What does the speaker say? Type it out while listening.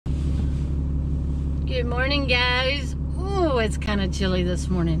Good morning, guys. Oh, it's kind of chilly this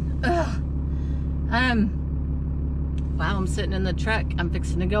morning. Ugh. Wow, I'm sitting in the truck. I'm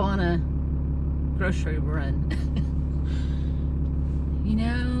fixing to go on a grocery run. You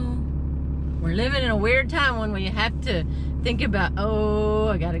know, we're living in a weird time when we have to think about, oh,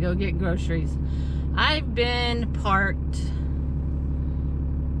 I gotta go get groceries. I've been parked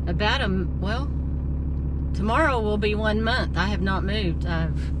about tomorrow will be 1 month. I have not moved.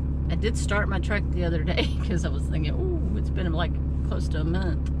 I did start my truck the other day because I was thinking, oh, it's been like close to a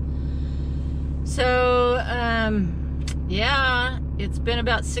month. So, yeah, it's been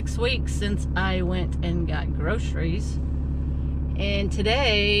about 6 weeks since I went and got groceries. And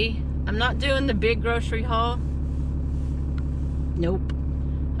today, I'm not doing the big grocery haul. Nope.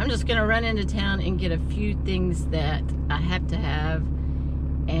 I'm just gonna run into town and get a few things that I have to have.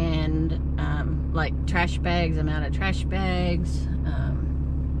 And, like trash bags, I'm out of trash bags.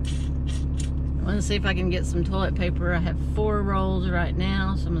 I want to see if I can get some toilet paper. I have 4 rolls right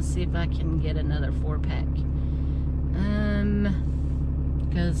now, so I'm going to see if I can get another 4-pack.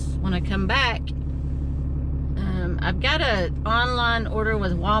 Because when I come back, I've got an online order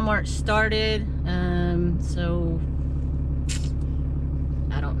with Walmart started. So,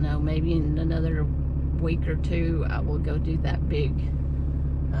 I don't know, maybe in another week or 2, I will go do that big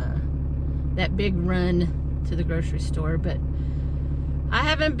run to the grocery store. But I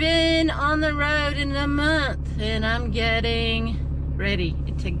haven't been on the road in a month, and I'm getting ready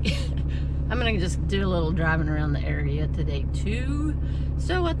to I'm gonna just do a little driving around the area today too,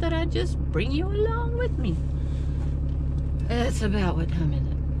 so I thought I'd just bring you along with me. It's about, what time is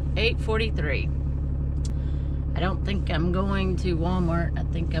it? 8:43. I don't think I'm going to Walmart. I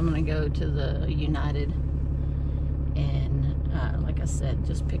think I'm gonna go to the United and like I said,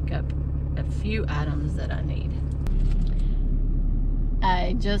 just pick up a few items that I need.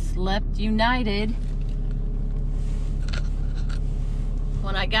 I just left United.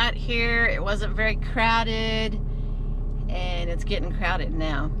 When I got here, it wasn't very crowded, and it's getting crowded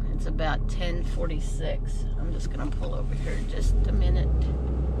now. It's about 10:46. I'm just gonna pull over here just a minute.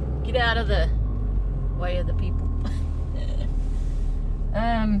 Get out of the way of the people.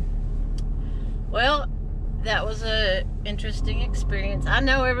 Well, that was a interesting experience. I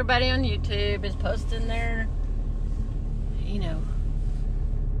know everybody on YouTube is posting their, you know,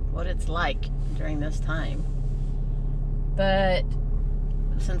 what it's like during this time. But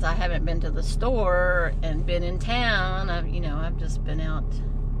since I haven't been to the store and been in town, I've just been out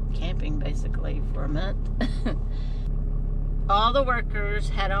camping basically for a month. All the workers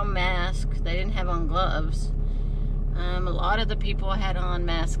had on masks. They didn't have on gloves. A lot of the people had on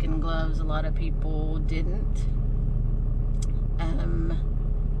masks and gloves. A lot of people didn't.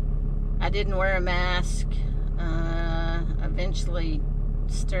 I didn't wear a mask. Eventually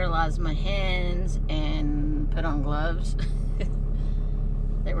sterilized my hands and put on gloves.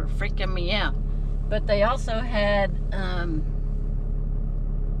 They were freaking me out. But they also had,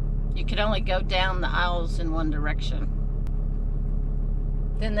 you could only go down the aisles in one direction.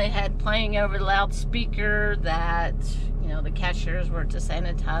 Then they had playing over the loudspeaker that, the cashiers were to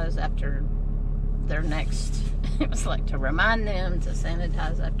sanitize after their next, it was like to remind them to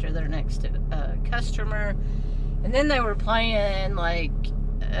sanitize after their next customer. And then they were playing like,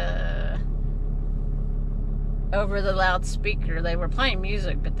 over the loudspeaker, they were playing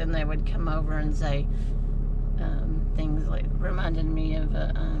music, but then they would come over and say things like, reminded me of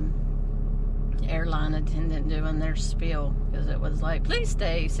a airline attendant doing their spiel, because it was like, please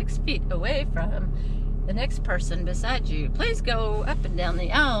stay 6 feet away from the next person beside you. Please go up and down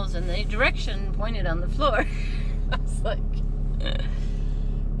the aisles in the direction pointed on the floor. I was like,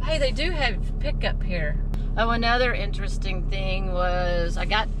 hey, they do have pickup here. Oh, another interesting thing was I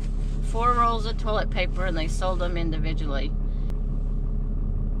got 4 rolls of toilet paper, and they sold them individually.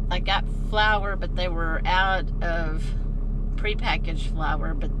 I got flour, but they were out of prepackaged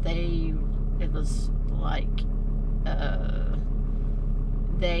flour, but it was like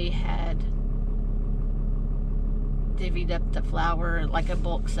they had divvied up the flour, like a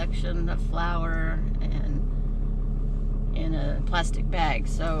bulk section of flour, and in a plastic bag.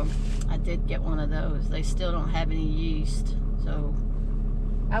 So I did get one of those. They still don't have any yeast, so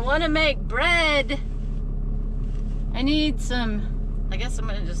I want to make bread. I need some, I guess I'm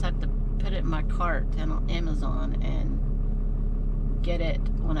gonna just have to put it in my cart on Amazon and get it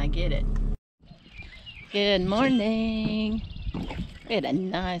when I get it. Good morning. We had a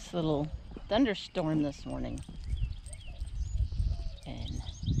nice little thunderstorm this morning, and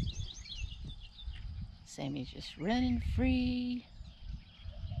Sammy's just running free.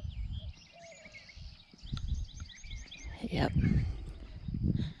 Yep.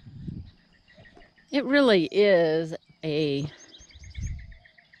 It really is a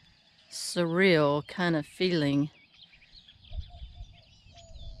surreal kind of feeling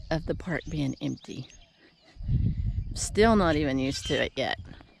of the park being empty. Still not even used to it yet.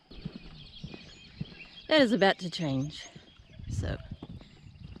 That is about to change. So,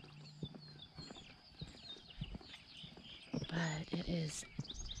 but it is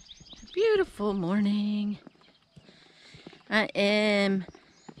a beautiful morning. I am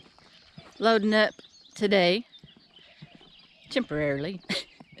loading up today, temporarily.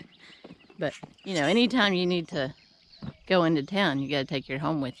 But, you know, anytime you need to go into town, you gotta take your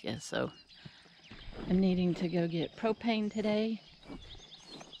home with you. So, I'm needing to go get propane today.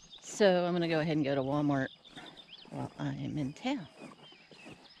 So, I'm gonna go ahead and go to Walmart while I am in town.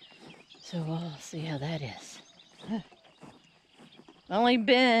 So, we'll see how that is. Only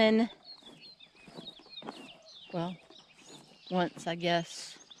been, well, once, I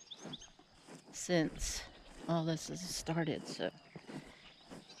guess, since all this has started, so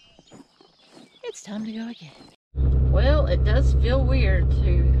it's time to go again. Well, it does feel weird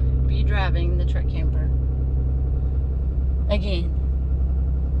to be driving the truck camper again.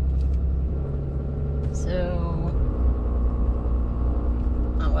 So,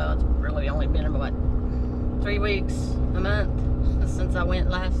 oh well, it's really only been about 3 weeks, a month since I went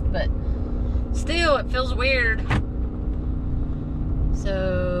last, but still it feels weird.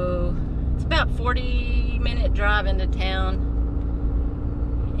 So it's about 40-minute drive into town,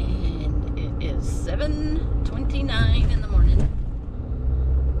 and it is 7:29 in the morning.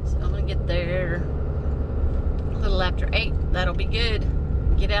 So I'm gonna get there a little after 8. That'll be good.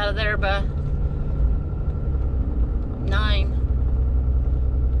 Get out of there by 9.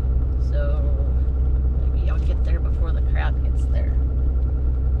 So maybe I'll get there before the crowd gets there.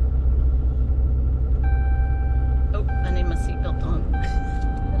 Oh, I need my seatbelt on.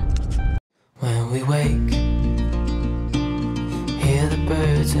 When we wake, hear the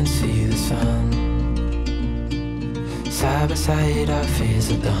birds and see the sun. Side by side our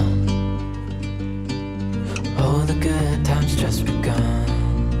fears are done. Oh, the good times just begun.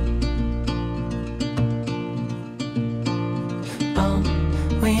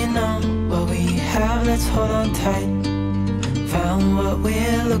 We know what we have, let's hold on tight. Found what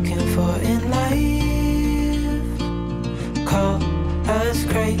we're looking for in life. Call us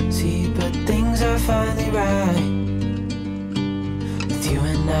crazy, but things are finally right. With you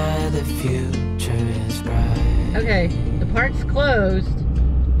and I, the future is bright. Okay, the park's closed,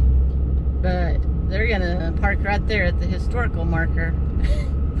 but they're gonna park right there at the historical marker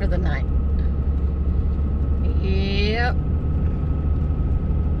for the night. Yep.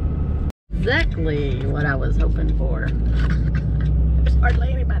 Exactly what I was hoping for. There's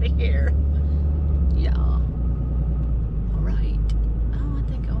hardly anybody here. Yeah. Alright. Oh, I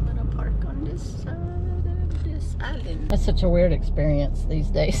think I'm gonna park on this side of this island. That's such a weird experience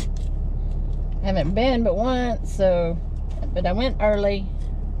these days. I haven't been but once, so, but I went early.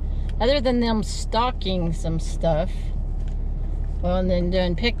 Other than them stocking some stuff, well, and then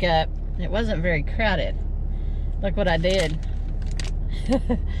doing pickup, it wasn't very crowded. Look what I did.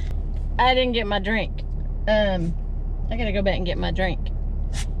 I didn't get my drink. I gotta go back and get my drink.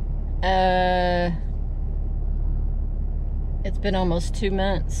 It's been almost 2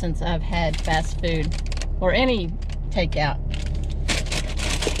 months since I've had fast food or any takeout.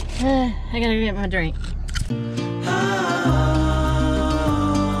 I gotta go get my drink. You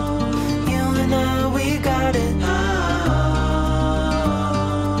and I, we got it.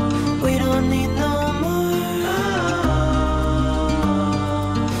 We don't need no